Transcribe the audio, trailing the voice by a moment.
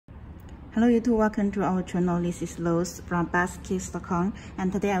Hello YouTube, welcome to our channel. This is Rose from bestkickss.com,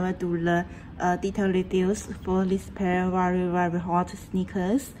 and today I will do the detailed reviews for this pair very hot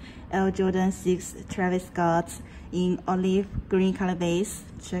sneakers, Air Jordan 6 Travis Scott's in olive green color base.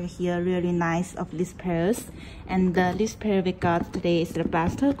 Check here, really nice of these pairs, and this pair we got today is the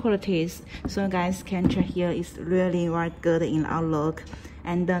best qualities. So guys can check here, it's really very good in outlook.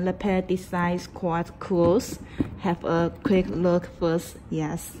 And the pair design is quite cool. Have a quick look first.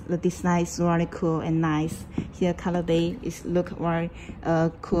 Yes, the design is really cool and nice. Here colorway is look very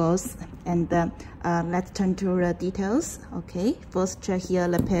cool. And let's turn to the details. Okay, first check here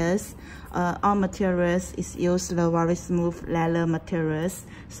the pairs. All materials is used the very smooth leather materials.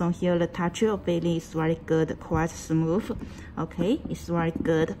 So here the touch of it is very good, quite smooth. Okay, it's very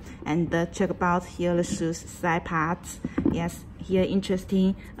good. And check about here the shoes side parts. Yes, here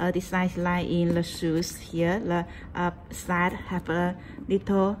interesting design line in the shoes. Here the side have a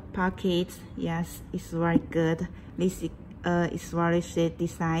little pocket. Yes, it's very good. This is very shade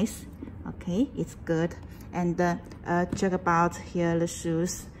design. Okay, it's good. And check about here the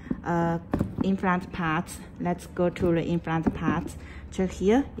shoes in front part. Let's go to the in front part. Check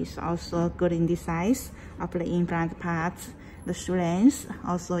here, it's also good in the size of the in front part. The shoe length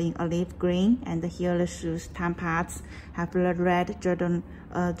also in olive green, and here the shoes thumb parts have the red German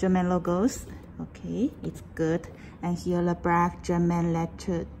logos. Okay, it's good. And here the black German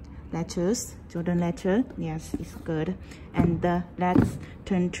letters, Jordan letter. Yes, it's good. And let's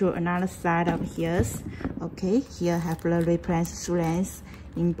turn to another side of here. Okay, here have the repressed shoe length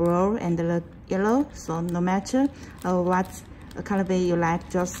in brown and the yellow. So no matter what colorway you like,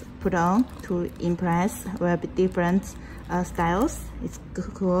 just put on to impress. Will be different styles. It's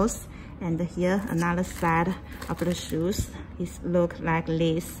cool. And here another side of the shoes. It look like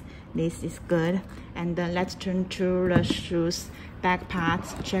this. This is good. And let's turn to the shoes back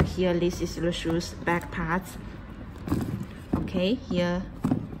parts. Check here, this is the shoes back parts. Okay, here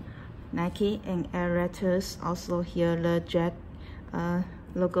Nike and Air letters. Also here the Jack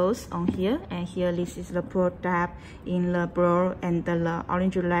logos on here, and here this is the pro tab in the brown and the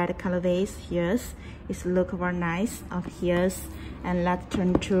orange red colorways. Here it look very nice of here. And let's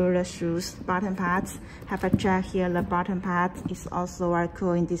turn to the shoes bottom parts. Have a check here, the bottom part is also very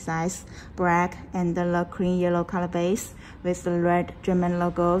cool in design, black and the cream yellow colorways with the red German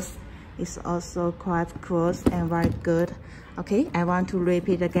logos. It's also quite cool and very good. Okay, I want to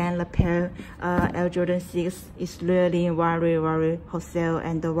repeat again, the pair Air Jordan 6 is really very wholesale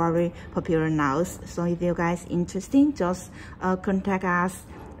and very popular now. So if you guys interested, just contact us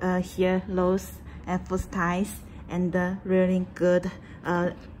here, Lowe's and first ties, and really good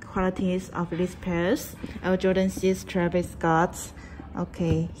qualities of these pairs. Air Jordan 6 Travis Scott.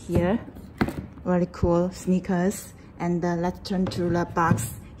 Okay, here very cool sneakers. And let's turn to the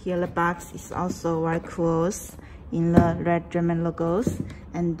box. Here the box is also very cool in the red German logos.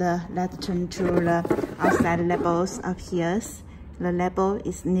 And let's turn to the outside labels of here. The label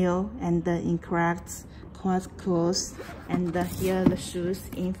is new and incorrect, quite cool. And here the shoes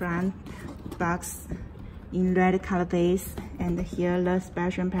in front box in red color base, and here the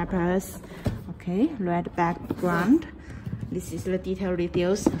special peppers. Okay, red background. This is the detailed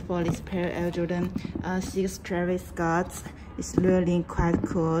reviews for this pair Air Jordan 6 Travis Scott. It's really quite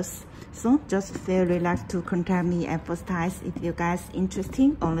cool. So just feel relaxed to contact me at first ties if you guys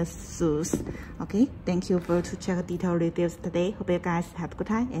interested on the shoes. Okay, thank you for to check detailed reviews today. Hope you guys have a good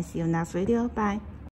time and see you next video. Bye.